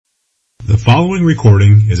The following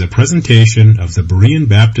recording is a presentation of the Berean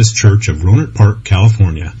Baptist Church of Rohnert Park,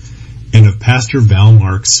 California, and of Pastor Val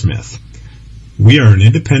Mark Smith. We are an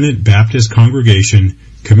independent Baptist congregation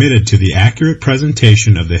committed to the accurate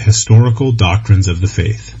presentation of the historical doctrines of the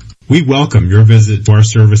faith. We welcome your visit to our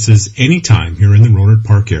services anytime here in the Rohnert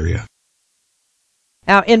Park area.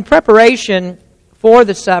 Now, in preparation for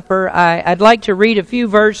the supper, I'd like to read a few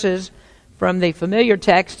verses from the familiar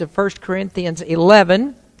text of 1 Corinthians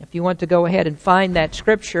 11. If you want to go ahead and find that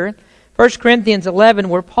scripture, 1 Corinthians 11,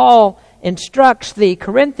 where Paul instructs the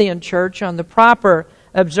Corinthian church on the proper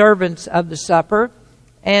observance of the supper.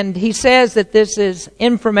 And he says that this is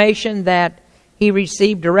information that he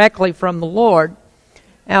received directly from the Lord.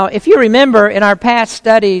 Now, if you remember in our past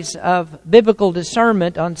studies of biblical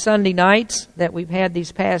discernment on Sunday nights that we've had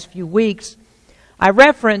these past few weeks, I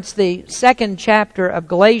referenced the second chapter of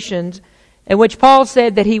Galatians, in which Paul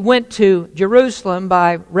said that he went to Jerusalem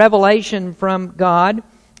by revelation from God.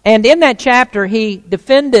 And in that chapter, he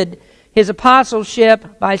defended his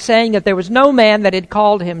apostleship by saying that there was no man that had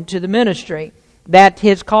called him to the ministry, that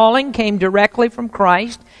his calling came directly from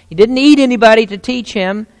Christ. He didn't need anybody to teach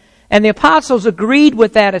him. And the apostles agreed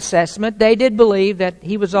with that assessment. They did believe that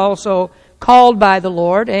he was also called by the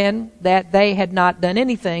Lord and that they had not done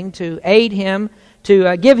anything to aid him,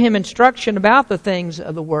 to give him instruction about the things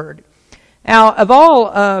of the Word. Now,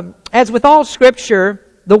 as with all Scripture,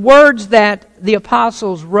 the words that the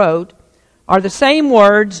apostles wrote are the same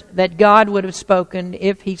words that God would have spoken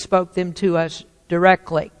if He spoke them to us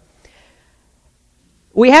directly.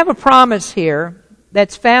 We have a promise here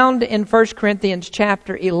that's found in 1 Corinthians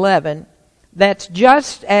chapter 11 that's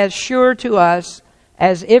just as sure to us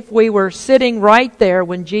as if we were sitting right there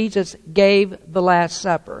when Jesus gave the Last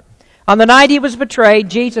Supper. On the night He was betrayed,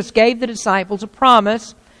 Jesus gave the disciples a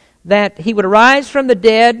promise that He would arise from the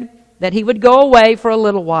dead, that He would go away for a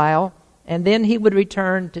little while, and then He would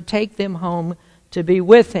return to take them home to be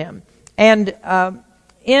with Him. And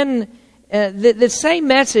the same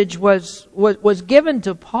message was given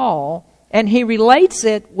to Paul, and he relates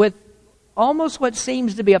it with almost what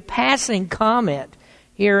seems to be a passing comment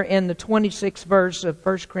here in the 26th verse of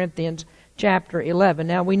 1 Corinthians chapter 11.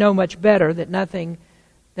 Now, we know much better that nothing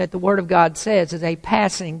that the Word of God says is a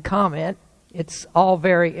passing comment. It's all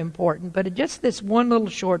very important. But just this one little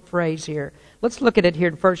short phrase here. Let's look at it here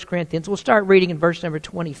in 1 Corinthians. We'll start reading in verse number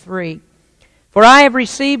 23. For I have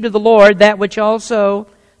received of the Lord that which also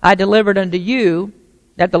I delivered unto you,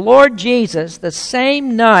 that the Lord Jesus, the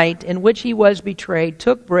same night in which He was betrayed,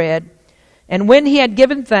 took bread, and when He had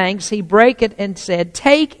given thanks, He brake it and said,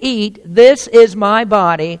 Take, eat, this is my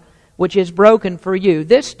body, which is broken for you.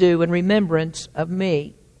 This do in remembrance of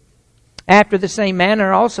me. After the same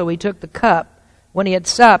manner also He took the cup when He had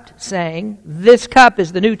supped, saying, This cup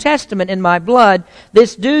is the New Testament in my blood.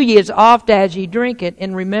 This do ye as oft as ye drink it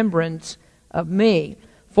in remembrance of me.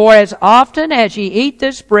 For as often as ye eat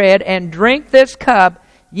this bread and drink this cup,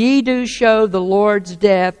 ye do show the Lord's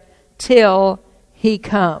death till He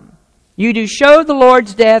come. You do show the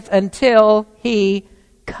Lord's death until He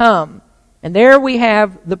come. And there we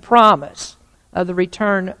have the promise of the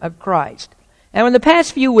return of Christ. Now, in the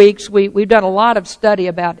past few weeks, we've done a lot of study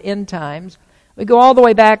about end times. We go all the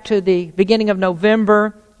way back to the beginning of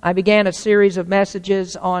November. I began a series of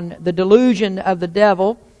messages on the delusion of the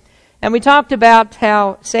devil. And we talked about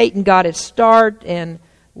how Satan got his start, and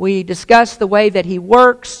we discussed the way that he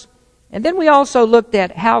works. And then we also looked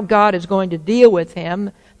at how God is going to deal with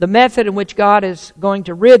him, the method in which God is going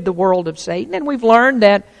to rid the world of Satan. And we've learned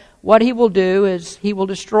that what He will do is He will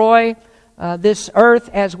destroy this earth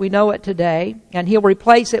as we know it today, and He'll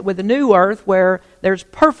replace it with a new earth where there's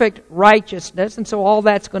perfect righteousness, and so all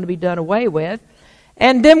that's going to be done away with.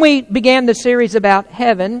 And then we began the series about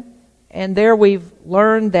heaven, and there we've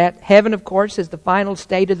learned that heaven, of course, is the final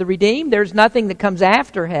state of the redeemed. There's nothing that comes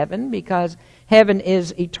after heaven because heaven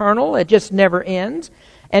is eternal. It just never ends.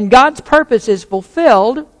 And God's purpose is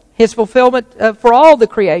fulfilled. His fulfillment for all the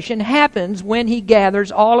creation happens when He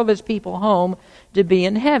gathers all of His people home to be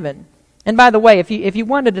in heaven. And by the way, if you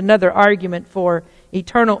wanted another argument for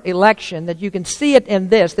eternal election, that you can see it in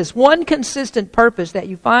this one consistent purpose that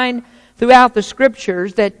you find throughout the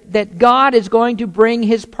Scriptures, that God is going to bring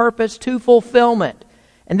His purpose to fulfillment,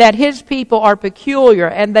 and that His people are peculiar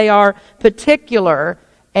and they are particular,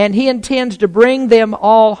 and He intends to bring them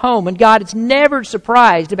all home. And God is never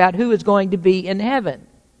surprised about who is going to be in heaven.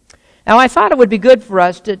 Now, I thought it would be good for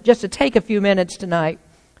us to take a few minutes tonight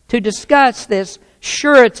to discuss this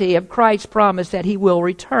surety of Christ's promise that He will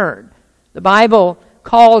return. The Bible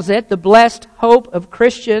calls it the blessed hope of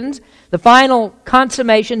Christians. The final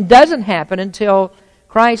consummation doesn't happen until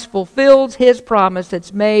Christ fulfills His promise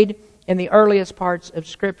that's made in the earliest parts of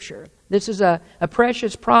Scripture. This is a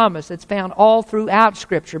precious promise that's found all throughout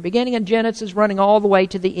Scripture, beginning in Genesis, running all the way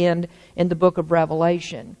to the end in the book of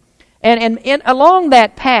Revelation. And along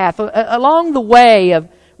that path, along the way of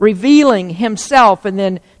revealing Himself and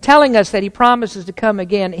then telling us that He promises to come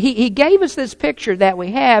again, He gave us this picture that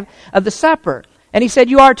we have of the supper. And He said,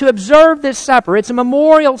 you are to observe this supper. It's a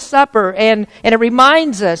memorial supper, and it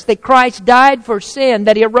reminds us that Christ died for sin,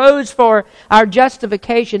 that He arose for our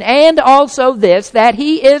justification, and also this, that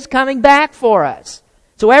He is coming back for us.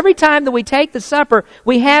 So every time that we take the supper,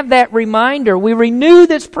 we have that reminder. We renew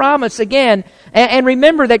this promise again, and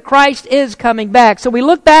remember that Christ is coming back. So we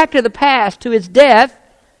look back to the past, to His death,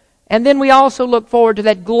 and then we also look forward to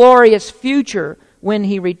that glorious future when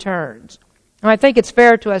He returns. And I think it's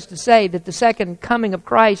fair to us to say that the second coming of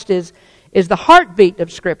Christ is the heartbeat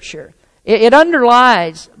of Scripture. It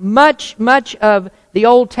underlies much of the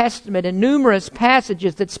Old Testament and numerous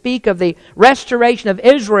passages that speak of the restoration of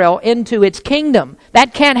Israel into its kingdom.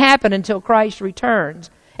 That can't happen until Christ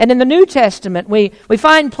returns. And in the New Testament, we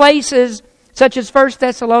find places such as 1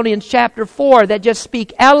 Thessalonians chapter 4 that just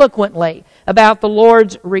speak eloquently about the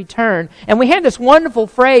Lord's return. And we have this wonderful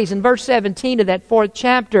phrase in verse 17 of that 4th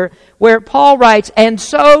chapter where Paul writes, and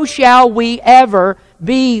so shall we ever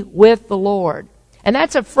be with the Lord. And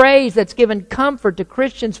that's a phrase that's given comfort to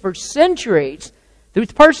Christians for centuries through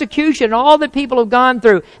persecution and all that people have gone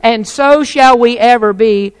through. And so shall we ever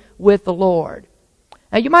be with the Lord.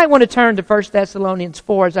 Now you might want to turn to 1 Thessalonians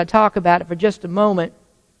 4 as I talk about it for just a moment.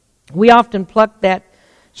 We often pluck that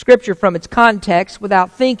Scripture from its context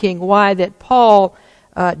without thinking why that Paul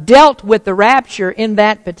dealt with the rapture in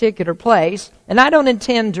that particular place. And I don't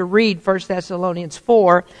intend to read 1 Thessalonians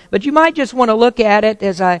 4, but you might just want to look at it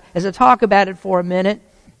as I talk about it for a minute.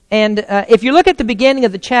 And if you look at the beginning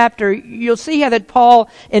of the chapter, you'll see how that Paul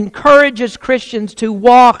encourages Christians to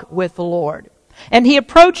walk with the Lord. And he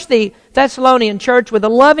approached the Thessalonian church with a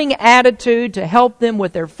loving attitude to help them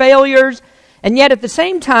with their failures. And yet at the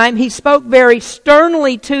same time, he spoke very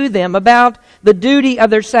sternly to them about the duty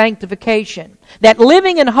of their sanctification. That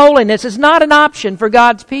living in holiness is not an option for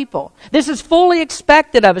God's people. This is fully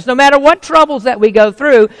expected of us. No matter what troubles that we go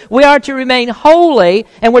through, we are to remain holy,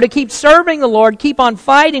 and we're to keep serving the Lord, keep on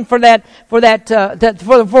fighting for working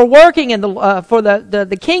in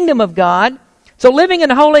the kingdom of God. So living in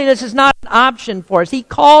holiness is not an option for us. He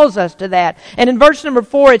calls us to that. And in verse number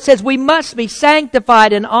 4 it says, we must be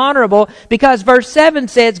sanctified and honorable, because verse 7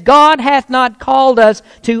 says, God hath not called us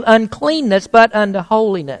to uncleanness, but unto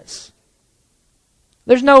holiness.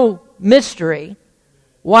 There's no mystery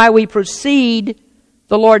why we proceed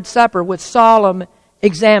the Lord's Supper with solemn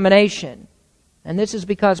examination. And this is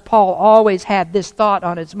because Paul always had this thought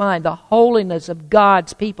on his mind, the holiness of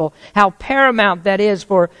God's people, how paramount that is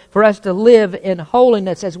for us to live in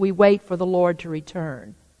holiness as we wait for the Lord to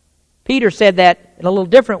return. Peter said that in a little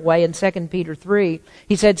different way in 2 Peter 3.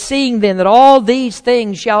 He said, seeing then that all these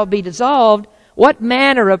things shall be dissolved, what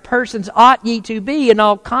manner of persons ought ye to be in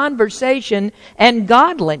all conversation and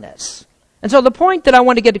godliness? And so the point that I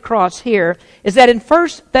want to get across here is that in 1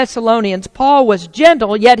 Thessalonians, Paul was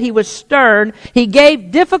gentle, yet he was stern. He gave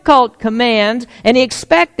difficult commands, and he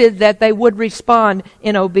expected that they would respond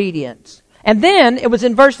in obedience. And then it was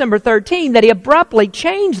in verse number 13 that he abruptly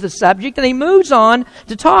changed the subject, and he moves on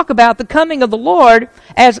to talk about the coming of the Lord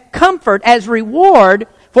as comfort, as reward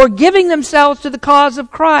for giving themselves to the cause of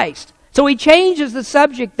Christ. So he changes the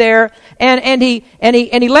subject there, and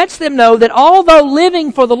he lets them know that although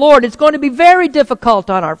living for the Lord is going to be very difficult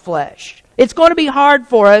on our flesh, it's going to be hard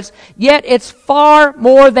for us, yet it's far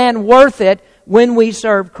more than worth it when we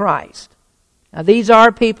serve Christ. Now these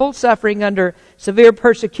are people suffering under severe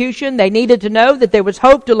persecution. They needed to know that there was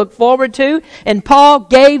hope to look forward to, and Paul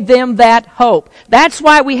gave them that hope. That's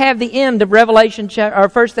why we have the end of 1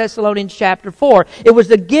 Thessalonians chapter 4. It was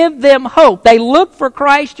to give them hope. They looked for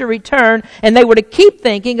Christ to return, and they were to keep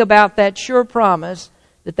thinking about that sure promise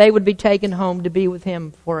that they would be taken home to be with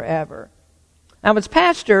Him forever. Now as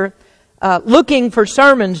pastor, looking for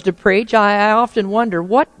sermons to preach, I often wonder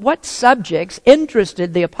what subjects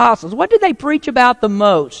interested the apostles. What did they preach about the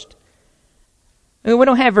most? I mean, we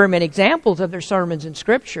don't have very many examples of their sermons in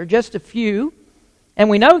Scripture, just a few.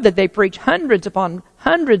 And we know that they preached hundreds upon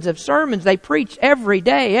hundreds of sermons. They preached every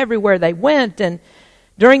day, everywhere they went. And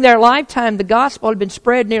during their lifetime, the gospel had been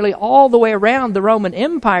spread nearly all the way around the Roman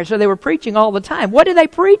Empire, so they were preaching all the time. What did they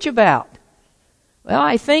preach about? Well,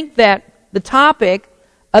 I think that the topic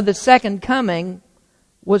of the second coming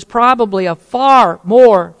was probably a far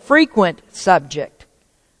more frequent subject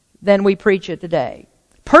than we preach it today.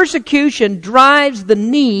 Persecution drives the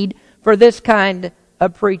need for this kind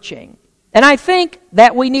of preaching. And I think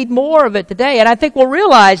that we need more of it today. And I think we'll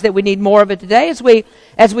realize that we need more of it today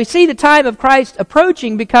as we see the time of Christ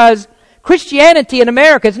approaching, because Christianity in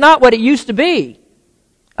America is not what it used to be.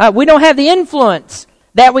 We don't have the influence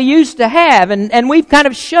that we used to have. And we've kind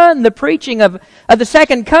of shunned the preaching of the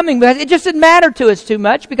second coming because it just didn't matter to us too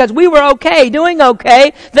much, because we were okay, doing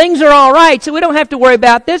okay. Things are all right, so we don't have to worry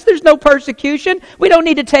about this. There's no persecution. We don't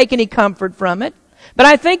need to take any comfort from it. But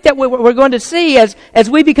I think that we're going to see as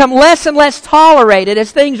we become less and less tolerated,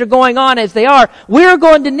 as things are going on as they are, we're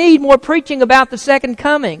going to need more preaching about the second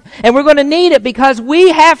coming. And we're going to need it because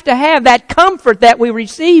we have to have that comfort that we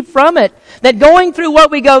receive from it. That going through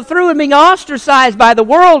what we go through and being ostracized by the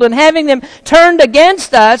world and having them turned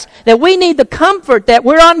against us, that we need the comfort that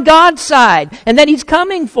we're on God's side and that He's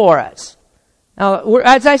coming for us. Now,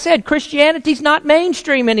 as I said, Christianity's not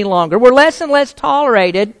mainstream any longer. We're less and less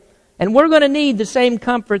tolerated. And we're going to need the same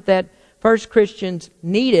comfort that first Christians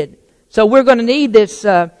needed. So we're going to need this.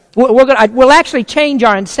 We'll actually change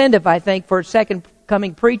our incentive, I think, for second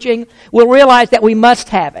coming preaching. We'll realize that we must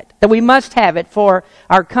have it. That we must have it for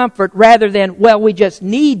our comfort, rather than, well, we just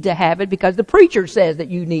need to have it because the preacher says that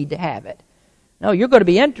you need to have it. No, you're going to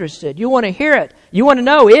be interested. You want to hear it. You want to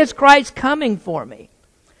know, is Christ coming for me?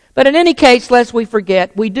 But in any case, lest we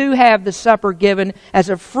forget, we do have the supper given as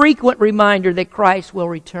a frequent reminder that Christ will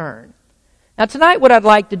return. Now tonight what I'd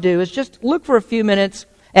like to do is just look for a few minutes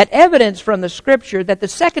at evidence from the Scripture that the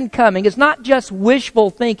second coming is not just wishful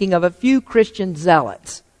thinking of a few Christian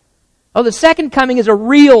zealots. Oh, the second coming is a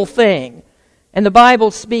real thing, and the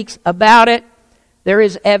Bible speaks about it. There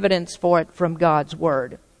is evidence for it from God's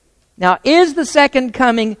Word. Now, is the second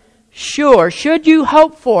coming sure? Should you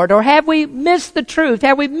hope for it? Or have we missed the truth?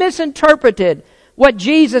 Have we misinterpreted what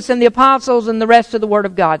Jesus and the apostles and the rest of the Word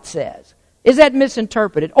of God says? Is that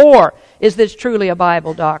misinterpreted? Or is this truly a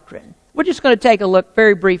Bible doctrine? We're just going to take a look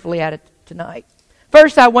very briefly at it tonight.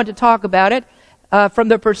 First, I want to talk about it from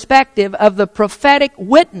the perspective of the prophetic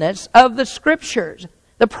witness of the Scriptures.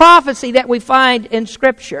 The prophecy that we find in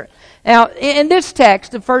Scripture. Now, in this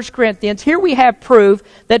text of 1 Corinthians, here we have proof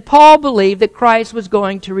that Paul believed that Christ was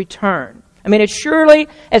going to return. I mean, as surely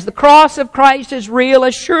as the cross of Christ is real,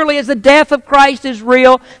 as surely as the death of Christ is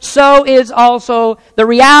real, so is also the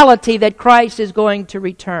reality that Christ is going to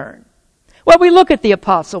return. Well, we look at the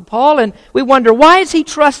Apostle Paul and we wonder, why is he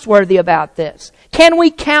trustworthy about this? Can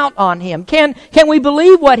we count on him? Can we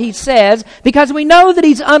believe what he says? Because we know that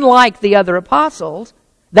he's unlike the other apostles.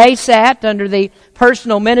 They sat under the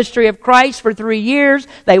personal ministry of Christ for 3 years.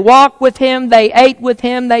 They walked with Him. They ate with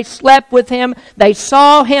Him. They slept with Him. They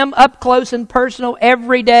saw Him up close and personal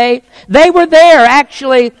every day. They were there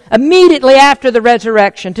actually immediately after the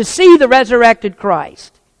resurrection to see the resurrected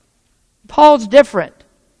Christ. Paul's different.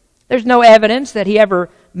 There's no evidence that he ever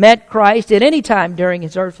met Christ at any time during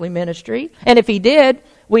his earthly ministry. And if he did,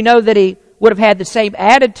 we know that he would have had the same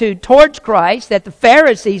attitude towards Christ that the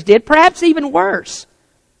Pharisees did, perhaps even worse.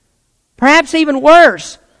 Perhaps even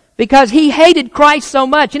worse, because he hated Christ so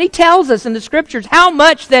much. And he tells us in the Scriptures how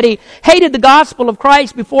much that he hated the gospel of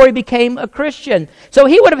Christ before he became a Christian. So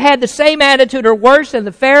he would have had the same attitude or worse than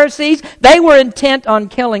the Pharisees. They were intent on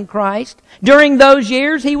killing Christ. During those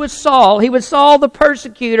years, he was Saul. He was Saul the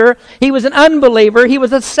persecutor. He was an unbeliever. He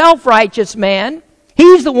was a self-righteous man.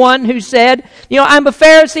 He's the one who said, I'm a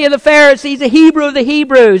Pharisee of the Pharisees, a Hebrew of the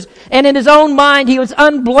Hebrews. And in his own mind, he was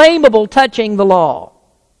unblameable touching the law.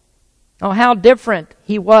 Oh, how different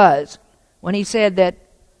he was when he said that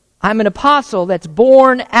I'm an apostle that's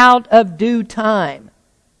born out of due time.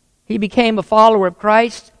 He became a follower of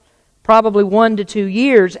Christ probably 1 to 2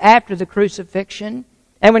 years after the crucifixion.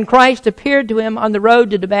 And when Christ appeared to him on the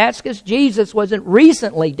road to Damascus, Jesus wasn't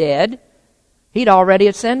recently dead. He'd already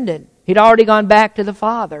ascended. He'd already gone back to the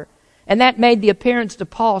Father. And that made the appearance to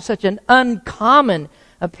Paul such an uncommon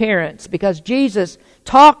appearance, because Jesus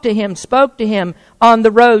talked to him, spoke to him on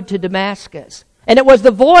the road to Damascus. And it was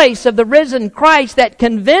the voice of the risen Christ that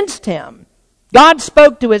convinced him. God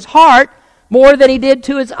spoke to his heart more than He did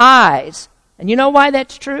to his eyes. And you know why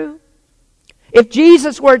that's true? If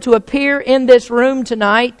Jesus were to appear in this room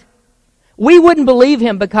tonight, we wouldn't believe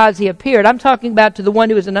Him because He appeared. I'm talking about to the one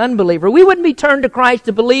who is an unbeliever. We wouldn't be turned to Christ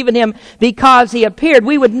to believe in Him because He appeared.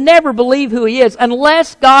 We would never believe who He is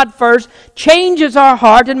unless God first changes our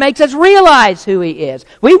heart and makes us realize who He is.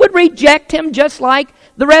 We would reject Him just like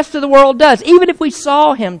the rest of the world does, even if we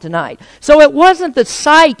saw Him tonight. So it wasn't the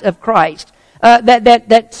sight of Christ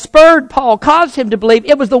that spurred Paul, caused him to believe.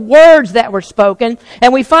 It was the words that were spoken.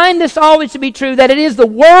 And we find this always to be true, that it is the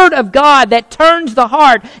Word of God that turns the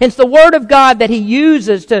heart. It's the Word of God that He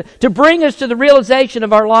uses to bring us to the realization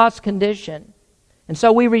of our lost condition. And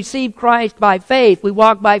so we receive Christ by faith. We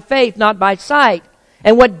walk by faith, not by sight.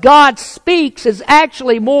 And what God speaks is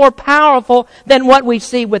actually more powerful than what we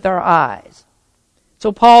see with our eyes.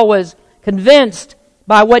 So Paul was convinced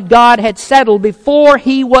by what God had settled before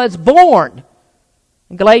he was born.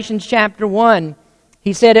 In Galatians chapter 1,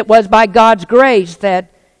 he said it was by God's grace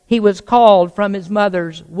that he was called from his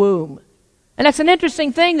mother's womb. And that's an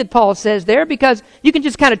interesting thing that Paul says there, because you can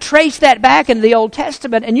just kind of trace that back into the Old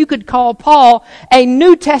Testament, and you could call Paul a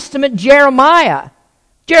New Testament Jeremiah.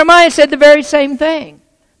 Jeremiah said the very same thing,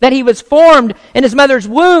 that he was formed in his mother's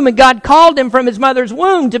womb, and God called him from his mother's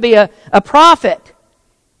womb to be a prophet.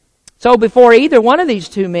 So before either one of these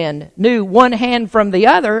two men knew one hand from the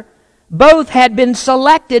other, both had been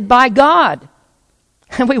selected by God.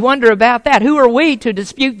 And we wonder about that. Who are we to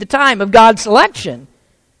dispute the time of God's selection?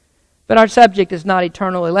 But our subject is not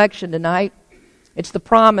eternal election tonight. It's the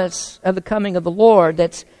promise of the coming of the Lord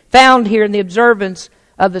that's found here in the observance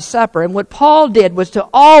of the supper. And what Paul did was to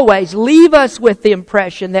always leave us with the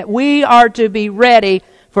impression that we are to be ready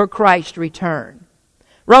for Christ's return.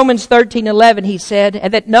 Romans 13:11, he said,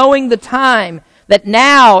 and that knowing the time, that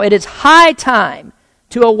now it is high time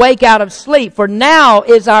to awake out of sleep, for now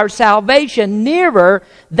is our salvation nearer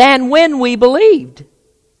than when we believed.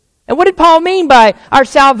 And what did Paul mean by our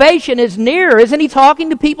salvation is nearer? Isn't he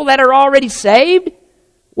talking to people that are already saved?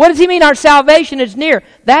 What does he mean our salvation is near?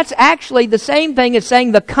 That's actually the same thing as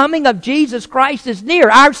saying the coming of Jesus Christ is near.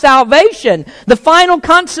 Our salvation, the final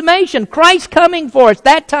consummation, Christ coming for us,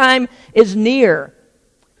 that time is near.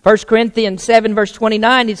 1 Corinthians 7 verse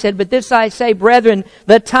 29, he said, but this I say, brethren,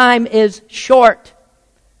 the time is short.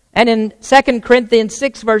 And in 2 Corinthians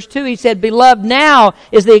 6 verse 2, he said, beloved, now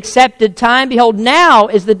is the accepted time. Behold, now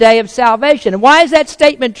is the day of salvation. And why is that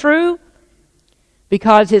statement true?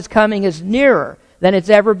 Because his coming is nearer than it's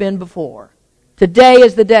ever been before. Today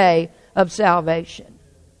is the day of salvation.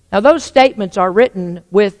 Now those statements are written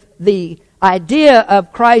with the idea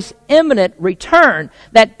of Christ's imminent return,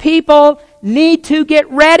 that people need to get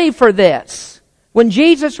ready for this. When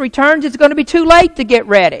Jesus returns, it's going to be too late to get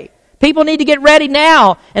ready. People need to get ready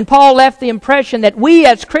now. And Paul left the impression that we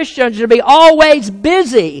as Christians should be always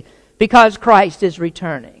busy because Christ is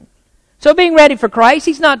returning. So being ready for Christ,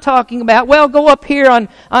 he's not talking about, well, go up here on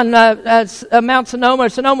Mount Sonoma or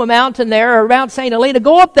Sonoma Mountain there or Mount St. Helena.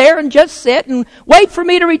 Go up there and just sit and wait for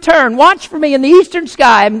me to return. Watch for me in the eastern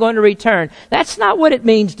sky. I'm going to return. That's not what it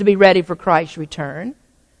means to be ready for Christ's return.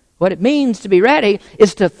 What it means to be ready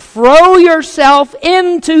is to throw yourself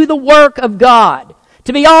into the work of God.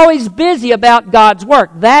 To be always busy about God's work.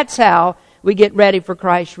 That's how we get ready for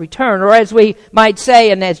Christ's return. Or as we might say,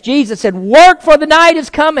 and as Jesus said, work for the night is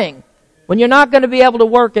coming, when you're not going to be able to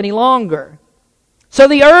work any longer. So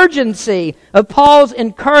the urgency of Paul's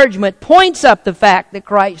encouragement points up the fact that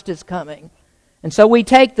Christ is coming. And so we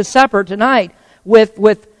take the supper tonight with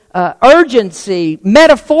urgency,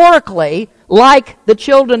 metaphorically, like the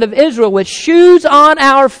children of Israel, with shoes on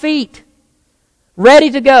our feet, ready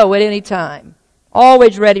to go at any time.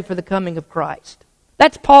 Always ready for the coming of Christ.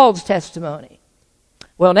 That's Paul's testimony.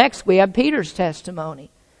 Well, next we have Peter's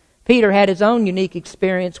testimony. Peter had his own unique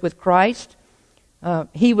experience with Christ.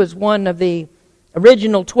 He was one of the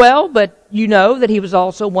original 12, but you know that he was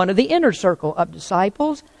also one of the inner circle of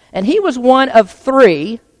disciples. And he was one of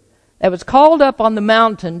 3 that was called up on the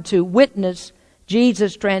mountain to witness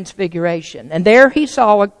Jesus' transfiguration. And there he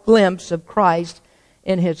saw a glimpse of Christ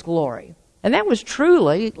in his glory. And that was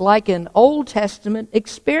truly like an Old Testament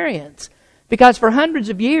experience. Because for hundreds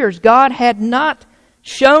of years, God had not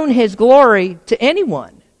shown his glory to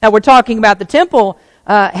anyone. Now we're talking about the temple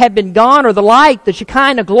had been gone, or the light, the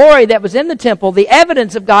Shekinah glory that was in the temple, the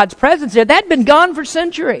evidence of God's presence there, that had been gone for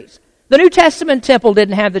centuries. The New Testament temple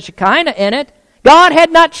didn't have the Shekinah in it. God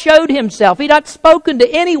had not showed himself. He had not spoken to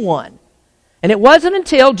anyone. And it wasn't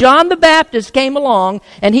until John the Baptist came along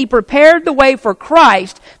and he prepared the way for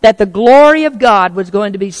Christ that the glory of God was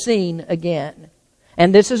going to be seen again.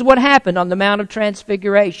 And this is what happened on the Mount of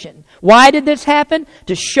Transfiguration. Why did this happen?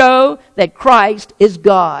 To show that Christ is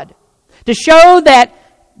God. To show that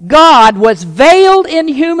God was veiled in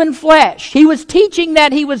human flesh. He was teaching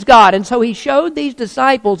that he was God. And so he showed these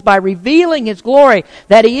disciples by revealing his glory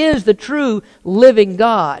that he is the true living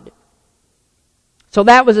God. So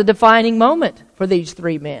that was a defining moment for these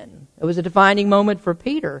 3 men. It was a defining moment for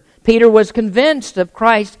Peter. Peter was convinced of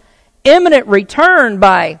Christ's imminent return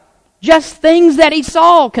by just things that he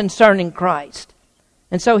saw concerning Christ.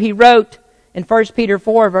 And so he wrote in 1 Peter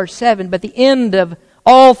 4 verse 7, but the end of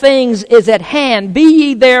all things is at hand. Be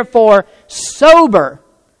ye therefore sober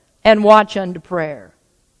and watch unto prayer.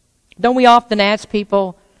 Don't we often ask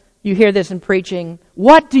people, you hear this in preaching,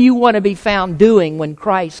 what do you want to be found doing when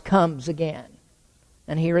Christ comes again?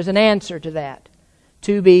 And here is an answer to that.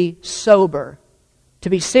 To be sober, to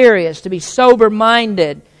be serious, to be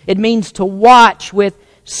sober-minded. It means to watch with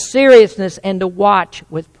seriousness and to watch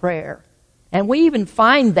with prayer. And we even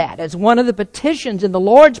find that as one of the petitions in the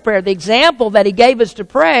Lord's Prayer, the example that He gave us to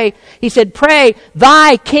pray. He said, pray,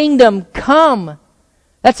 thy kingdom come.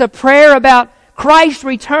 That's a prayer about Christ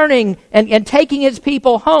returning and taking His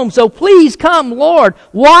people home. So please come, Lord,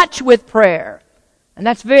 watch with prayer. And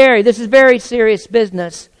this is very serious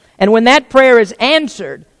business. And when that prayer is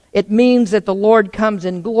answered, it means that the Lord comes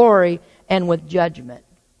in glory and with judgment.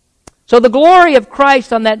 So the glory of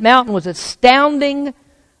Christ on that mountain was astounding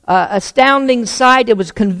sight. It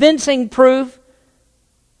was convincing proof.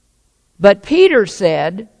 But Peter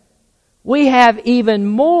said, we have even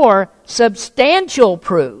more substantial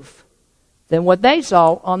proof than what they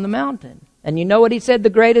saw on the mountain. And you know what he said the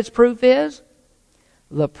greatest proof is?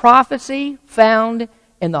 The prophecy found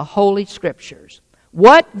in the Holy Scriptures.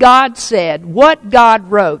 What God said, what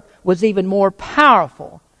God wrote, was even more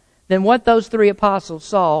powerful than what those three apostles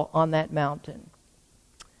saw on that mountain.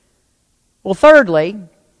 Well, thirdly,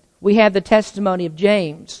 we have the testimony of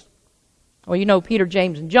James. Well, you know, Peter,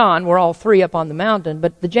 James, and John were all three up on the mountain,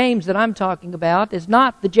 but the James that I'm talking about is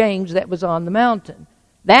not the James that was on the mountain.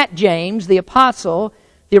 That James, the apostle,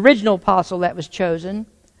 the original apostle that was chosen,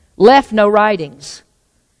 left no writings.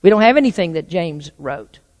 We don't have anything that James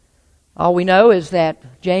wrote. All we know is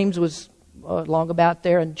that James was long about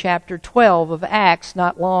there in chapter 12 of Acts,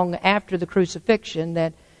 not long after the crucifixion,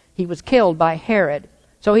 that he was killed by Herod.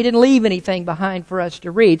 So he didn't leave anything behind for us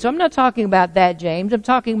to read. So I'm not talking about that James. I'm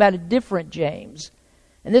talking about a different James.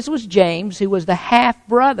 And this was James, who was the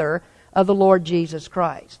half-brother of the Lord Jesus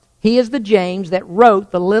Christ. He is the James that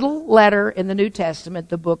wrote the little letter in the New Testament,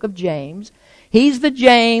 the book of James. He's the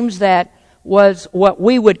James that was what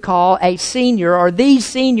we would call a senior or the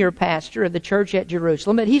senior pastor of the church at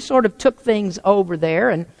Jerusalem. But he sort of took things over there.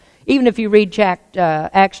 And even if you read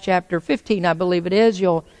Acts chapter 15, I believe it is,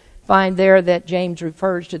 you'll find there that James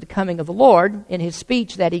refers to the coming of the Lord in his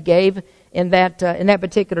speech that he gave in that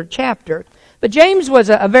particular chapter. But James was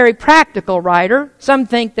a very practical writer. Some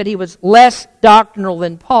think that he was less doctrinal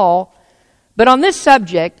than Paul. But on this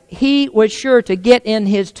subject, he was sure to get in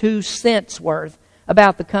his 2 cents worth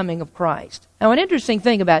about the coming of Christ. Now, an interesting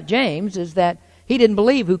thing about James is that he didn't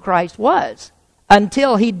believe who Christ was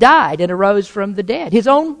until he died and arose from the dead. His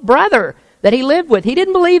own brother that he lived with, he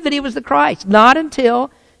didn't believe that he was the Christ, not until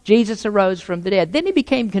Jesus arose from the dead. Then he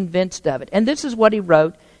became convinced of it. And this is what he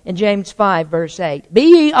wrote in James 5, verse 8. Be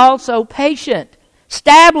ye also patient,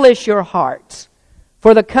 establish your hearts,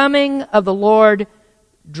 for the coming of the Lord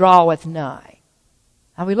draweth nigh.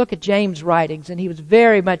 Now we look at James' writings, and he was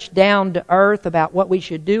very much down to earth about what we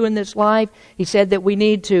should do in this life. He said that we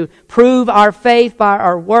need to prove our faith by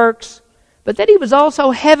our works. But then he was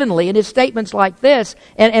also heavenly in his statements like this,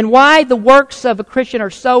 and why the works of a Christian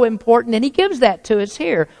are so important. And he gives that to us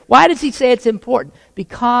here. Why does he say it's important?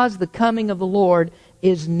 Because the coming of the Lord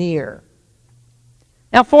is near.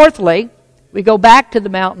 Now, fourthly, we go back to the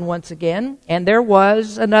mountain once again, and there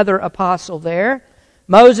was another apostle there.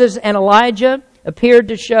 Moses and Elijah appeared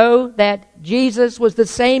to show that Jesus was the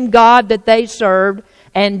same God that they served,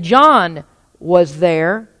 and John was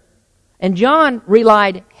there. And John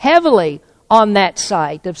relied heavily on that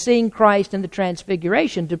sight of seeing Christ in the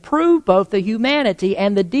Transfiguration to prove both the humanity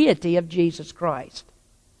and the deity of Jesus Christ.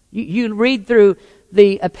 You read through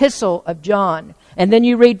the epistle of John, and then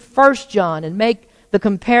you read 1 John and make the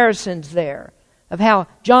comparisons there of how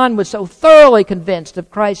John was so thoroughly convinced of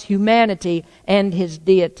Christ's humanity and His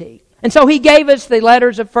deity. And so he gave us the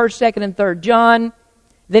letters of 1st, 2nd, and 3rd John.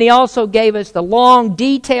 Then he also gave us the long,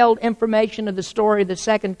 detailed information of the story of the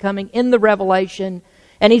second coming in the Revelation.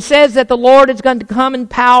 And he says that the Lord is going to come in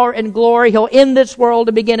power and glory. He'll end this world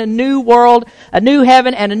to begin a new world, a new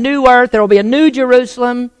heaven, and a new earth. There will be a new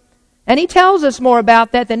Jerusalem. And he tells us more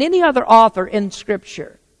about that than any other author in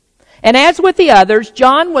Scripture. And as with the others,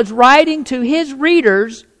 John was writing to his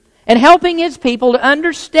readers and helping his people to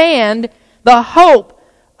understand the hope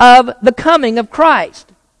of the coming of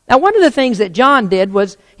Christ. Now, one of the things that John did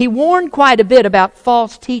was he warned quite a bit about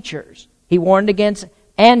false teachers. He warned against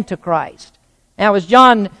Antichrist. Now, as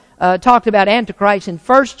John talked about Antichrist in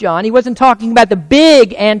 1 John, he wasn't talking about the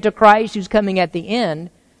big Antichrist who's coming at the end.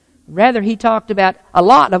 Rather, he talked about a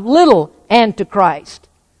lot of little Antichrist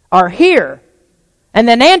are here. And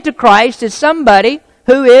then Antichrist is somebody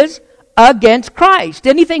who is against Christ.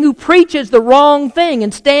 Anything who preaches the wrong thing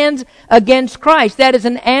and stands against Christ, that is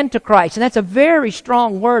an Antichrist. And that's a very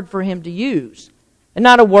strong word for him to use. And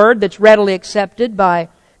not a word that's readily accepted by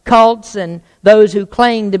cults and those who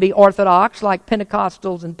claim to be Orthodox, like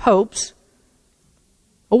Pentecostals and popes.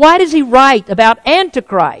 Well, why does he write about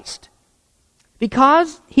Antichrist?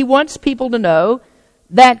 Because he wants people to know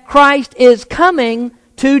that Christ is coming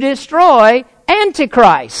to destroy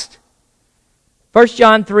Antichrist. 1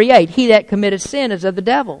 John 3:8, he that committeth sin is of the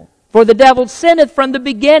devil. For the devil sinneth from the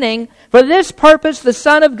beginning. For this purpose the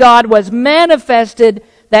Son of God was manifested,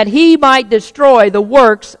 that he might destroy the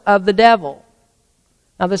works of the devil.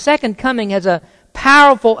 Now the second coming has a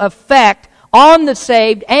powerful effect on the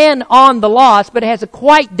saved and on the lost, but it has a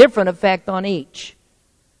quite different effect on each.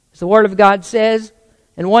 As the Word of God says,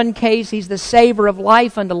 in one case he's the saver of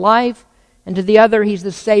life unto life, and to the other he's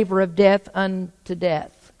the saver of death unto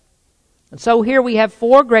death. And so here we have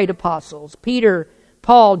four great apostles, Peter,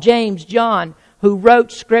 Paul, James, John, who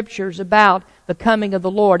wrote scriptures about the coming of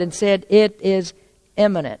the Lord and said it is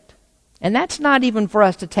imminent. And that's not even for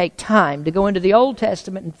us to take time to go into the Old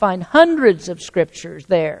Testament and find hundreds of scriptures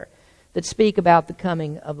there that speak about the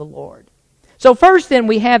coming of the Lord. So first then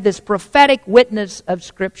we have this prophetic witness of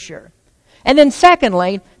Scripture. And then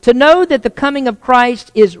secondly, to know that the coming of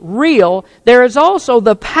Christ is real, there is also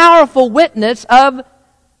the powerful witness of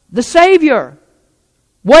the Savior.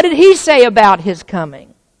 What did He say about His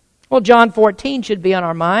coming? Well, John 14 should be on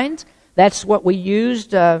our minds. That's what we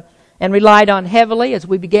used and relied on heavily as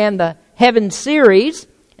we began the Heaven series.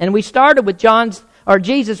 And we started with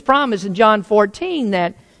Jesus' promise in John 14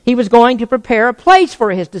 that He was going to prepare a place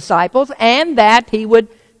for His disciples and that He would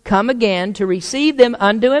come again to receive them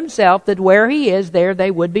unto Himself, that where He is, there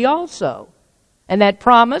they would be also. And that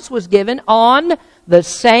promise was given on the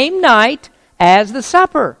same night as the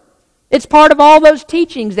supper. It's part of all those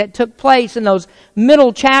teachings that took place in those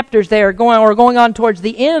middle chapters there, going on towards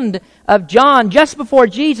the end of John, just before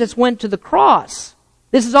Jesus went to the cross.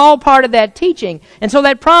 This is all part of that teaching. And so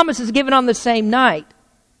that promise is given on the same night.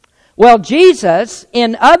 Well, Jesus,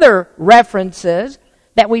 in other references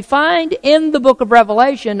that we find in the book of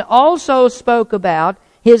Revelation, also spoke about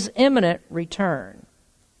His imminent return.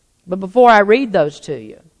 But before I read those to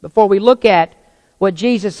you, before we look at what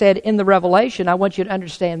Jesus said in the Revelation, I want you to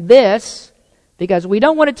understand this, because we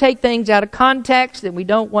don't want to take things out of context and we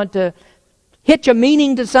don't want to hitch a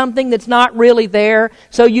meaning to something that's not really there.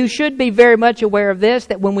 So you should be very much aware of this,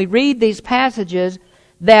 that when we read these passages,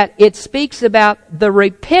 that it speaks about the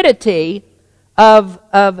rapidity of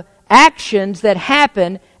actions that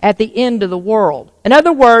happen at the end of the world. In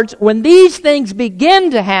other words, when these things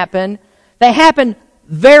begin to happen, they happen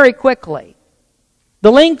very quickly.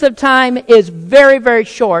 The length of time is very, very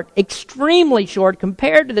short, extremely short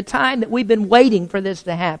compared to the time that we've been waiting for this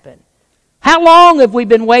to happen. How long have we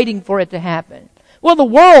been waiting for it to happen? Well, the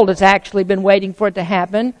world has actually been waiting for it to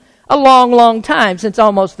happen a long, long time, since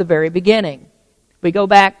almost the very beginning. We go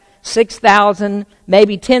back 6,000,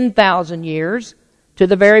 maybe 10,000 years to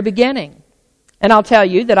the very beginning. And I'll tell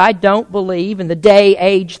you that I don't believe in the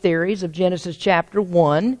day-age theories of Genesis chapter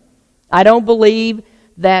 1. I don't believe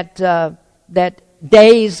that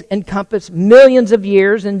days encompass millions of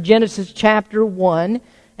years in Genesis chapter 1.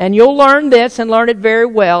 And you'll learn this and learn it very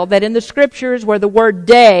well, that in the Scriptures where the word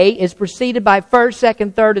day is preceded by first,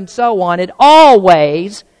 second, third, and so on, it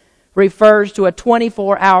always refers to a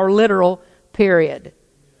 24-hour literal period.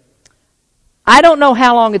 I don't know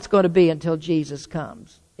how long it's going to be until Jesus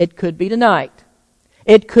comes. It could be tonight.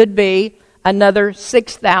 It could be another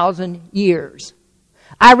 6,000 years.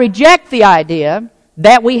 I reject the idea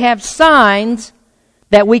that we have signs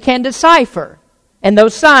that we can decipher, and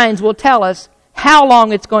those signs will tell us how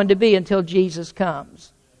long it's going to be until Jesus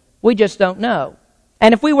comes. We just don't know.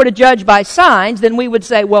 And if we were to judge by signs, then we would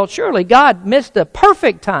say, well, surely God missed a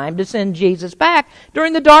perfect time to send Jesus back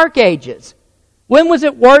during the Dark Ages. When was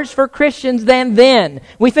it worse for Christians than then?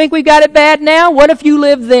 We think we've got it bad now. What if you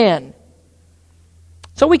lived then?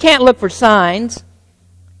 So we can't look for signs.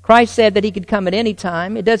 Christ said that He could come at any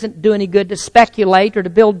time. It doesn't do any good to speculate or to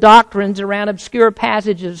build doctrines around obscure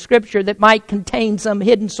passages of Scripture that might contain some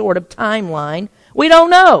hidden sort of timeline. We don't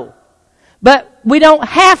know. But we don't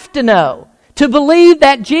have to know to believe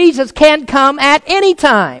that Jesus can come at any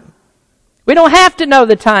time. We don't have to know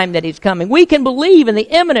the time that He's coming. We can believe in the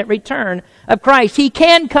imminent return of Christ. He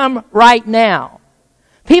can come right now.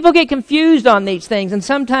 People get confused on these things, and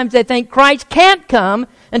sometimes they think Christ can't come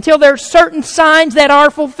until there are certain signs that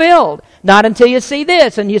are fulfilled. Not until you see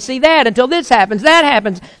this and you see that, until this happens, that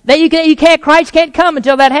happens. Christ can't come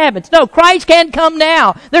until that happens. No, Christ can't come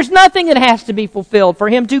now. There's nothing that has to be fulfilled for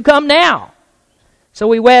Him to come now. So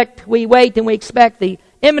we wait and we expect the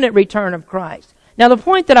imminent return of Christ. Now the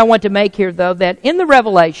point that I want to make here, though, that in the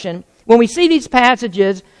Revelation, when we see these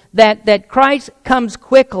passages that Christ comes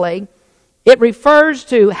quickly, It refers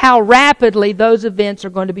to how rapidly those events are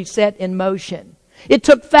going to be set in motion. It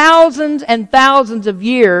took thousands and thousands of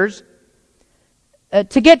years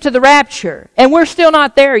to get to the rapture, and we're still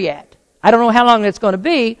not there yet. I don't know how long it's going to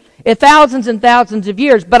be. It's thousands and thousands of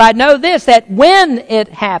years, but I know this, that when it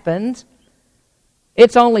happens,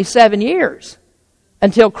 it's only 7 years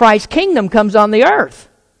until Christ's kingdom comes on the earth.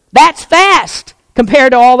 That's fast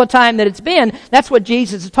compared to all the time that it's been. That's what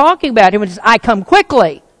Jesus is talking about. He says, I come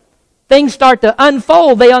quickly. Things start to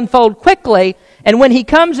unfold. They unfold quickly. And when he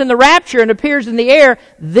comes in the rapture and appears in the air,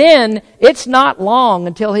 then it's not long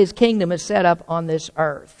until his kingdom is set up on this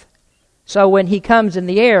earth. So when he comes in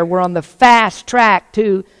the air, we're on the fast track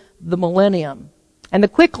to the millennium. And the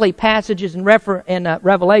quickly passages in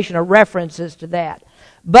Revelation are references to that.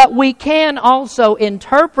 But we can also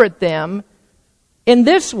interpret them in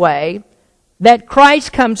this way, that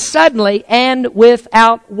Christ comes suddenly and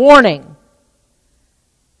without warning.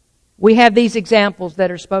 We have these examples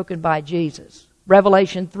that are spoken by Jesus.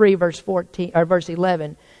 Revelation 3, verse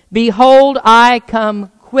 11. Behold, I come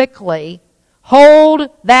quickly. Hold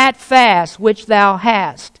that fast which thou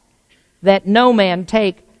hast, that no man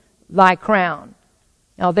take thy crown.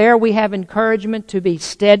 Now there we have encouragement to be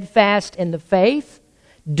steadfast in the faith.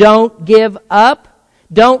 Don't give up.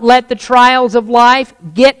 Don't let the trials of life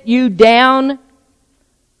get you down.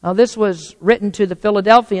 Now this was written to the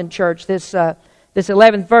Philadelphian church, this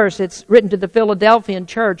 11th verse. It's written to the Philadelphian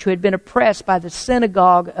church who had been oppressed by the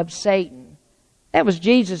synagogue of Satan. That was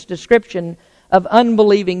Jesus' description of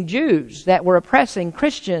unbelieving Jews that were oppressing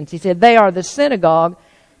Christians. He said, they are the synagogue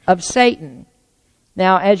of Satan.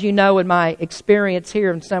 Now, as you know, in my experience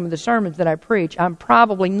here in some of the sermons that I preach, I'm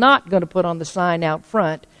probably not going to put on the sign out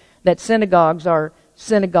front that synagogues are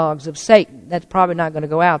synagogues of Satan. That's probably not going to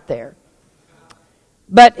go out there.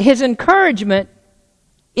 But his encouragement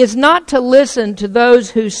is not to listen to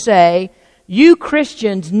those who say, you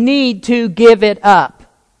Christians need to give it up.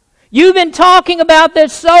 You've been talking about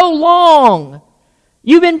this so long.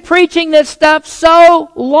 You've been preaching this stuff so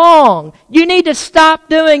long. You need to stop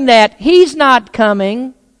doing that. He's not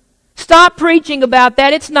coming. Stop preaching about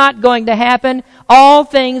that. It's not going to happen. All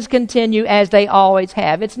things continue as they always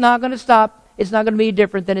have. It's not going to stop. It's not going to be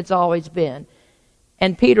different than it's always been.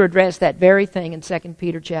 And Peter addressed that very thing in 2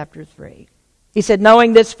 Peter chapter 3. He said,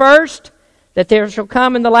 knowing this first, that there shall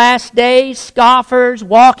come in the last days scoffers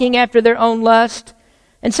walking after their own lust,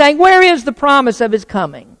 and saying, where is the promise of his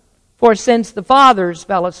coming? For since the fathers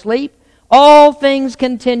fell asleep, all things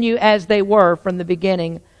continue as they were from the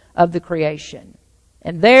beginning of the creation.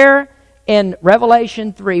 And there in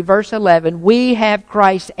Revelation 3, verse 11, we have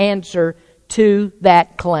Christ's answer to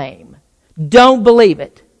that claim. Don't believe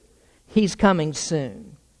it. He's coming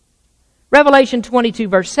soon. Revelation 22,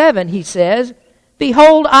 verse 7, he says,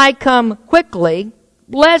 behold, I come quickly.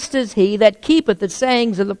 Blessed is he that keepeth the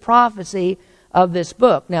sayings of the prophecy of this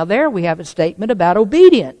book. Now there we have a statement about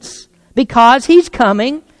obedience. Because he's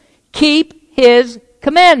coming, keep his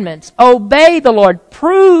commandments. Obey the Lord.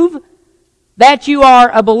 Prove that you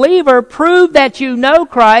are a believer. Prove that you know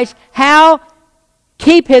Christ. How?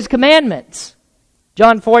 Keep his commandments.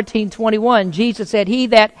 John 14:21, Jesus said, he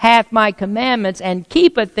that hath my commandments and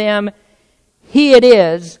keepeth them, he it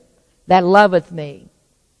is that loveth me.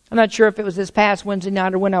 I'm not sure if it was this past Wednesday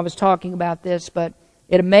night or when I was talking about this, but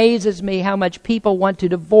it amazes me how much people want to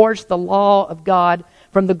divorce the law of God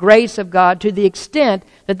from the grace of God to the extent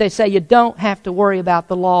that they say you don't have to worry about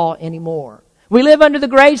the law anymore. We live under the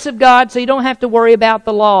grace of God, so you don't have to worry about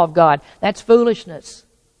the law of God. That's foolishness.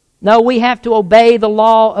 No, we have to obey the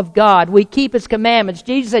law of God. We keep his commandments.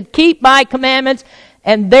 Jesus said, keep my commandments,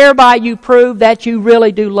 and thereby you prove that you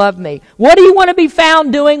really do love me. What do you want to be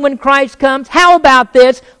found doing when Christ comes? How about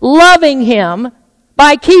this? Loving him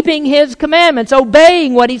by keeping his commandments,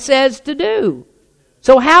 obeying what he says to do.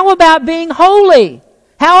 So how about being holy?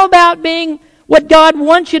 How about being what God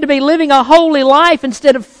wants you to be, living a holy life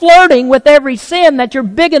instead of flirting with every sin that you're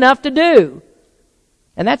big enough to do?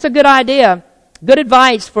 And that's a good idea, good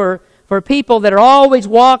advice for people that are always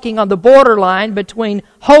walking on the borderline between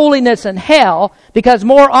holiness and hell, because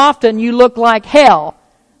more often you look like hell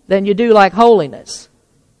than you do like holiness.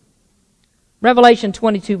 Revelation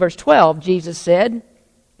 22 verse 12, Jesus said,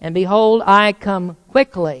 and behold, I come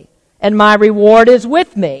quickly, and my reward is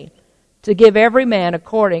with me, to give every man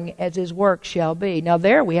according as his work shall be. Now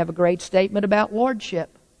there we have a great statement about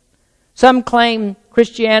lordship. Some claim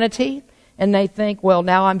Christianity, and they think, well,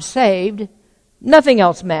 now I'm saved. Nothing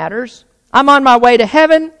else matters. I'm on my way to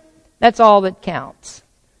heaven. That's all that counts.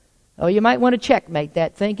 Oh, you might want to checkmate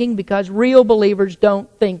that thinking, because real believers don't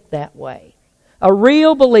think that way. A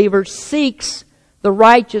real believer seeks the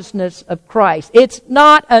righteousness of Christ. It's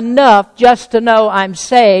not enough just to know I'm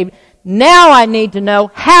saved. Now I need to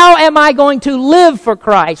know, how am I going to live for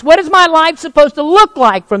Christ? What is my life supposed to look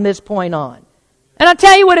like from this point on? And I'll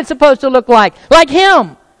tell you what it's supposed to look like. Like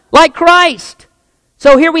Him. Like Christ.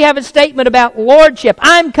 So here we have a statement about lordship.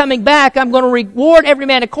 I'm coming back. I'm going to reward every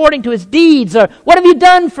man according to his deeds. Or, what have you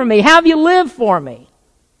done for me? How have you lived for me?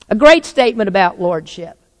 A great statement about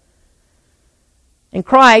lordship. And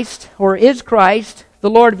Christ, or is Christ, the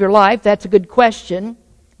Lord of your life? That's a good question.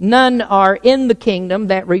 None are in the kingdom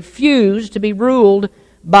that refuse to be ruled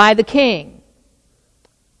by the King.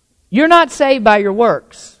 You're not saved by your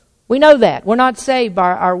works. We know that. We're not saved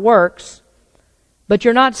by our works, but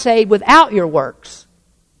you're not saved without your works.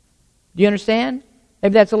 Do you understand?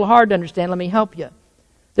 Maybe that's a little hard to understand. Let me help you.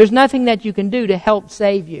 There's nothing that you can do to help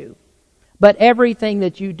save you, but everything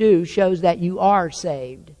that you do shows that you are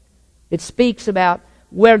saved. It speaks about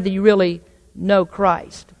whether you really know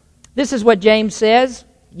Christ. This is what James says.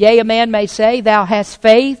 Yea, a man may say, Thou hast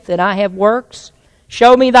faith, and I have works.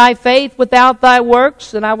 Show me thy faith without thy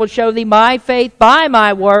works, and I will show thee my faith by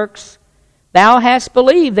my works. Thou hast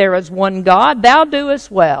believed there is one God. Thou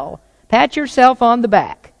doest well. Pat yourself on the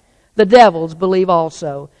back. The devils believe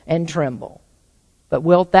also and tremble. But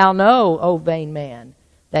wilt thou know, O vain man,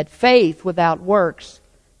 that faith without works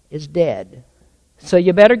is dead? So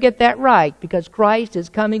you better get that right, because Christ is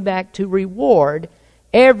coming back to reward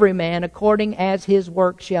every man according as his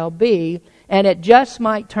work shall be. And it just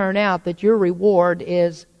might turn out that your reward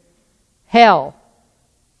is hell.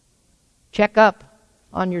 Check up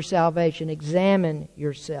on your salvation. Examine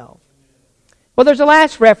yourself. Well, there's a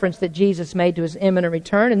last reference that Jesus made to His imminent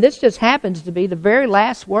return, and this just happens to be the very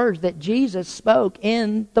last words that Jesus spoke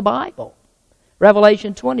in the Bible.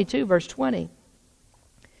 Revelation 22, verse 20.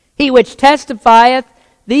 He which testifieth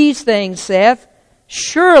these things saith,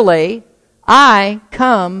 Surely I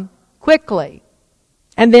come quickly.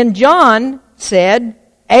 And then John said,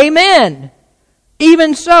 Amen.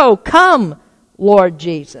 Even so, come, Lord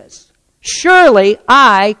Jesus. Surely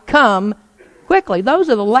I come quickly. Those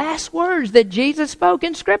are the last words that Jesus spoke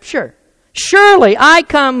in Scripture. Surely I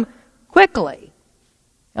come quickly.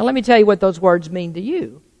 Now let me tell you what those words mean to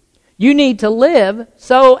you. You need to live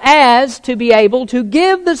so as to be able to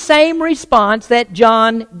give the same response that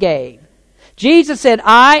John gave. Jesus said,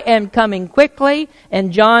 I am coming quickly.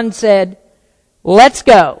 And John said, let's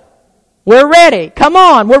go. We're ready. Come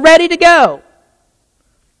on, we're ready to go.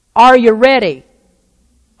 Are you ready?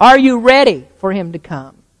 Are you ready for Him to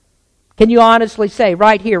come? Can you honestly say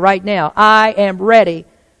right here, right now, I am ready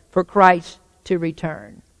for Christ to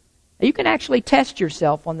return? You can actually test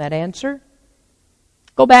yourself on that answer.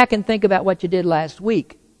 Go back and think about what you did last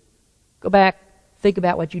week. Go back, think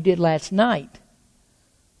about what you did last night.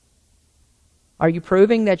 Are you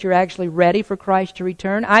proving that you're actually ready for Christ to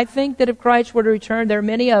return? I think that if Christ were to return, there are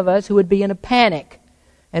many of us who would be in a panic.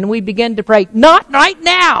 And we begin to pray, not right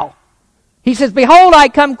now. He says, behold, I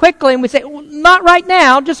come quickly. And we say, well, not right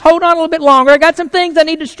now. Just hold on a little bit longer. I got some things I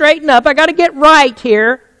need to straighten up. I got to get right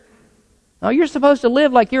here. No, you're supposed to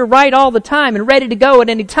live like you're right all the time and ready to go at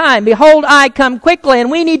any time. Behold, I come quickly. And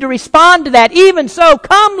we need to respond to that. Even so,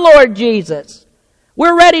 come, Lord Jesus.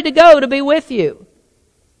 We're ready to go to be with you.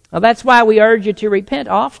 Well, that's why we urge you to repent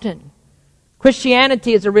often.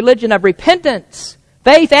 Christianity is a religion of repentance.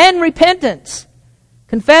 Faith and repentance.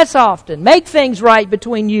 Confess often. Make things right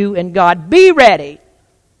between you and God. Be ready.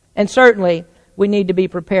 And certainly, we need to be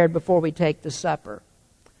prepared before we take the supper.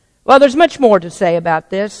 Well, there's much more to say about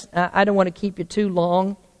this. I don't want to keep you too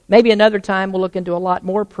long. Maybe another time we'll look into a lot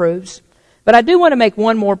more proofs. But I do want to make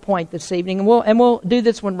one more point this evening, and we'll do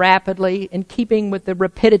this one rapidly in keeping with the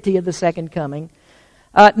rapidity of the second coming.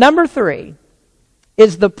 Number 3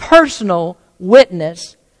 is the personal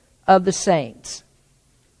witness of the saints.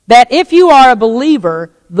 That if you are a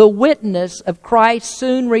believer, the witness of Christ's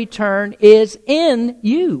soon return is in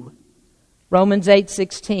you. Romans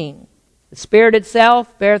 8:16. The Spirit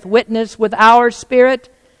itself beareth witness with our spirit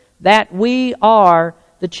that we are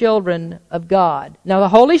the children of God. Now the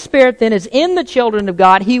Holy Spirit then is in the children of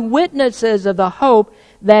God. He witnesses of the hope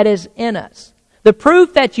that is in us. The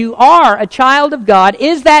proof that you are a child of God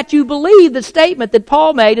is that you believe the statement that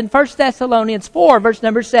Paul made in 1 Thessalonians 4, verse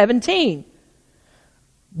number 17.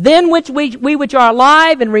 Then we which are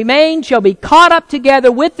alive and remain shall be caught up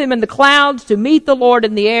together with them in the clouds to meet the Lord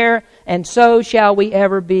in the air, and so shall we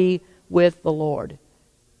ever be with the Lord.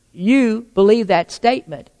 You believe that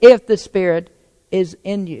statement if the Spirit is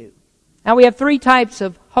in you. Now we have 3 types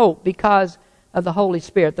of hope because of the Holy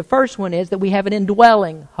Spirit. The first one is that we have an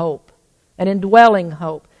indwelling hope. An indwelling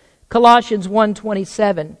hope. Colossians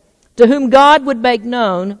 1:27. To whom God would make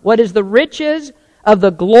known what is the riches of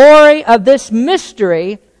the glory of this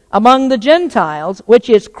mystery among the Gentiles, which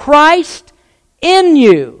is Christ in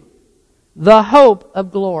you, the hope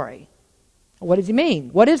of glory. What does he mean?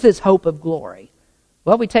 What is this hope of glory?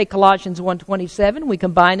 Well, we take Colossians 1:27, we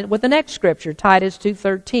combine it with the next scripture, Titus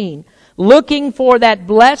 2:13, looking for that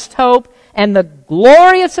blessed hope and the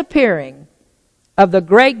glorious appearing of the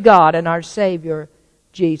great God and our Savior,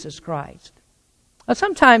 Jesus Christ. Now,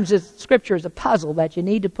 sometimes this scripture is a puzzle that you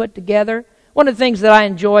need to put together. One of the things that I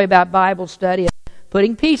enjoy about Bible study is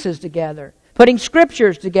putting pieces together, putting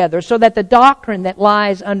scriptures together so that the doctrine that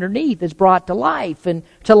lies underneath is brought to life and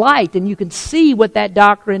to light, and you can see what that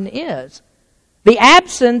doctrine is. The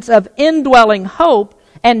absence of indwelling hope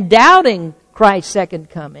and doubting Christ's second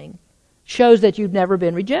coming shows that you've never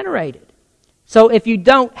been regenerated. So if you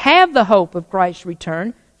don't have the hope of Christ's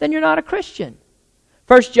return, then you're not a Christian.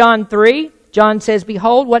 1 John 3, John says,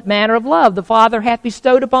 "Behold, what manner of love the Father hath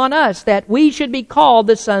bestowed upon us, that we should be called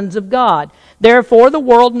the sons of God. Therefore the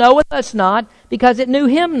world knoweth us not, because it knew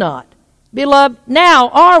him not. Beloved, now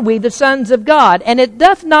are we the sons of God, and it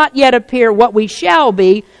doth not yet appear what we shall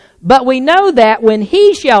be, but we know that when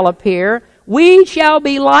he shall appear, we shall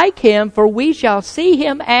be like him, for we shall see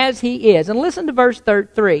him as he is." And listen to verse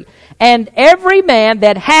 3. "And every man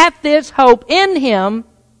that hath this hope in him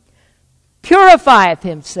purifieth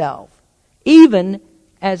himself, even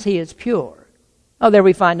as he is pure." Oh, there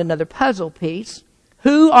we find another puzzle piece.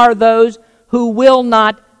 Who are those who will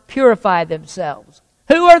not purify themselves?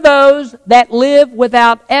 Who are those that live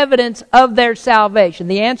without evidence of their salvation?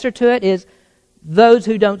 The answer to it is those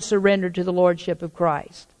who don't surrender to the lordship of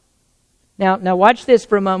Christ. Now watch this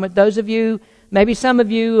for a moment. Those of you, maybe some of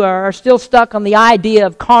you are still stuck on the idea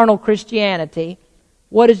of carnal Christianity.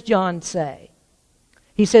 What does John say?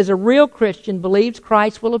 He says a real Christian believes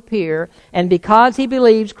Christ will appear, and because he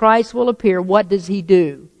believes Christ will appear, what does he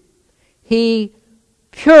do? He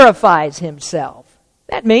purifies himself.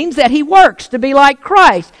 That means that he works to be like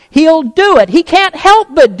Christ. He'll do it. He can't help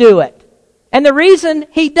but do it. And the reason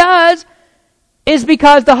he does is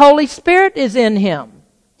because the Holy Spirit is in him.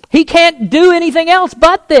 He can't do anything else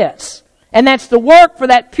but this. And that's the work for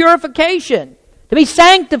that purification, to be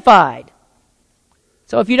sanctified.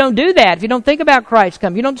 So if you don't do that, if you don't think about Christ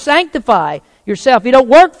coming, you don't sanctify yourself, you don't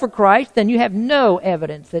work for Christ, then you have no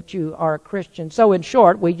evidence that you are a Christian. So in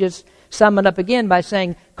short, we just sum it up again by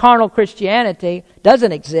saying carnal Christianity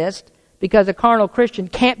doesn't exist because a carnal Christian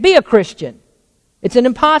can't be a Christian. It's an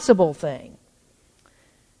impossible thing.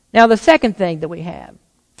 Now the second thing that we have,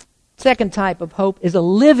 second type of hope, is a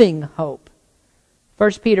living hope.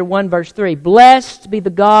 1 Peter 1 verse 3, "Blessed be the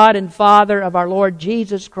God and Father of our Lord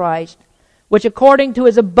Jesus Christ, which according to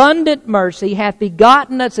his abundant mercy hath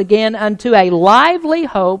begotten us again unto a lively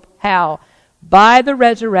hope." How? By the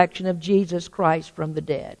resurrection of Jesus Christ from the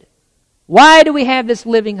dead. Why do we have this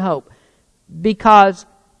living hope? Because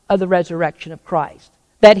of the resurrection of Christ.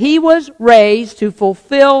 That he was raised to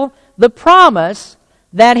fulfill the promise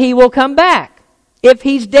that he will come back. If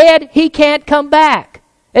he's dead, he can't come back.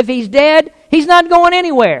 If he's dead, he's not going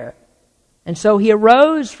anywhere. And so he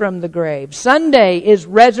arose from the grave. Sunday is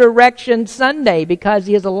Resurrection Sunday because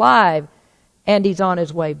he is alive and he's on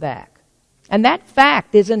his way back. And that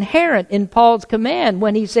fact is inherent in Paul's command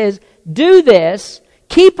when he says, "Do this,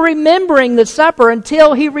 keep remembering the supper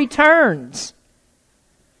until he returns."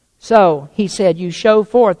 So he said, "You show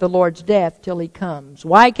forth the Lord's death till he comes."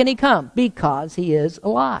 Why can he come? Because he is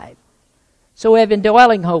alive. So we have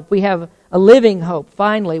indwelling hope. We have a living hope.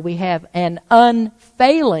 Finally, we have an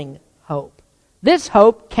unfailing hope. This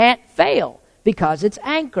hope can't fail because it's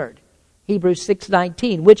anchored. Hebrews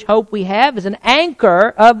 6:19, "Which hope we have is an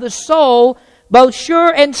anchor of the soul, both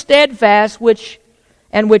sure and steadfast, which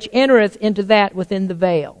entereth into that within the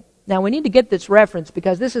veil." Now we need to get this reference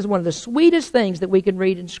because this is one of the sweetest things that we can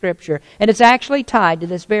read in Scripture. And it's actually tied to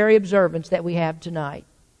this very observance that we have tonight.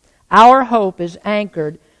 Our hope is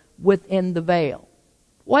anchored within the veil.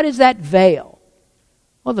 What is that veil?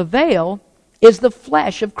 Well, the veil is the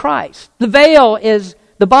flesh of Christ. The veil is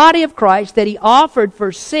the body of Christ that he offered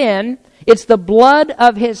for sin. It's the blood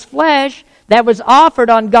of his flesh that was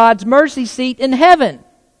offered on God's mercy seat in heaven.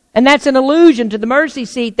 And that's an allusion to the mercy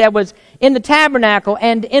seat that was in the tabernacle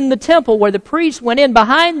and in the temple where the priest went in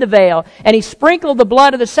behind the veil and he sprinkled the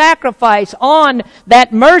blood of the sacrifice on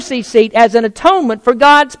that mercy seat as an atonement for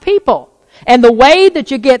God's people. And the way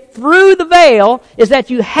that you get through the veil is that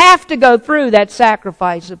you have to go through that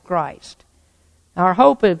sacrifice of Christ. Our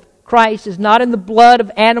hope of Christ is not in the blood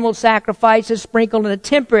of animal sacrifices sprinkled in a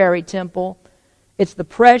temporary temple. It's the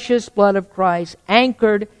precious blood of Christ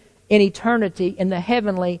anchored in eternity in the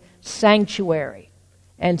heavenly sanctuary.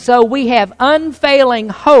 And so we have unfailing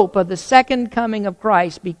hope of the second coming of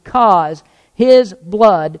Christ because His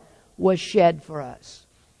blood was shed for us.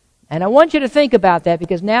 And I want you to think about that,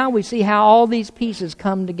 because now we see how all these pieces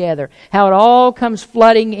come together, how it all comes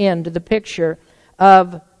flooding into the picture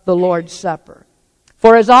of the Lord's Supper.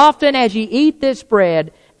 For as often as ye eat this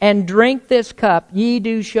bread and drink this cup, ye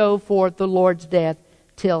do show forth the Lord's death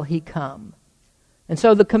till He come. And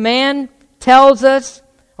so the command tells us,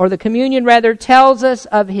 or the communion rather, tells us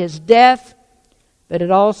of His death, but it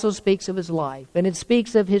also speaks of His life. And it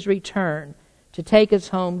speaks of His return to take us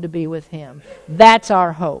home to be with Him. That's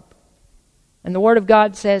our hope. And the Word of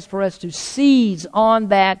God says for us to seize on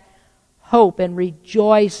that hope and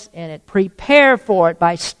rejoice in it. Prepare for it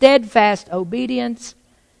by steadfast obedience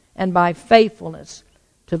and by faithfulness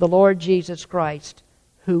to the Lord Jesus Christ,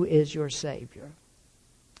 who is your Savior.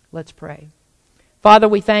 Let's pray. Father,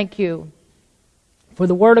 we thank You for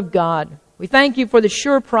the Word of God. We thank You for the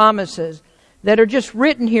sure promises that are just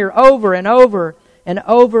written here over and over and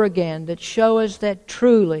over again that show us that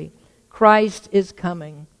truly Christ is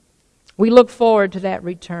coming. We look forward to that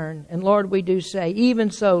return. And Lord, we do say,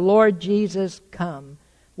 even so, Lord Jesus, come.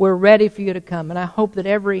 We're ready for You to come. And I hope that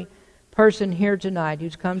every person here tonight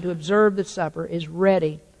who's come to observe the supper is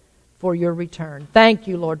ready for Your return. Thank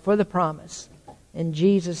You, Lord, for the promise. In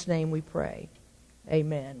Jesus' name we pray.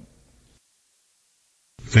 Amen.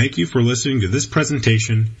 Thank you for listening to this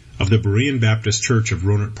presentation of the Berean Baptist Church of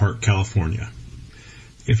Rohnert Park, California.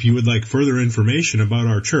 If you would like further information about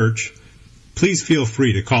our church, please feel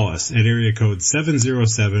free to call us at area code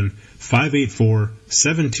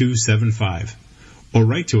 707-584-7275 or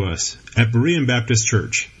write to us at Berean Baptist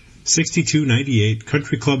Church, 6298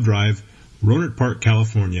 Country Club Drive, Rohnert Park,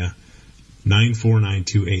 California,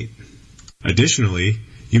 94928. Additionally,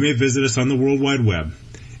 you may visit us on the World Wide Web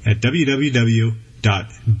at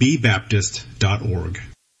www.bbaptist.org.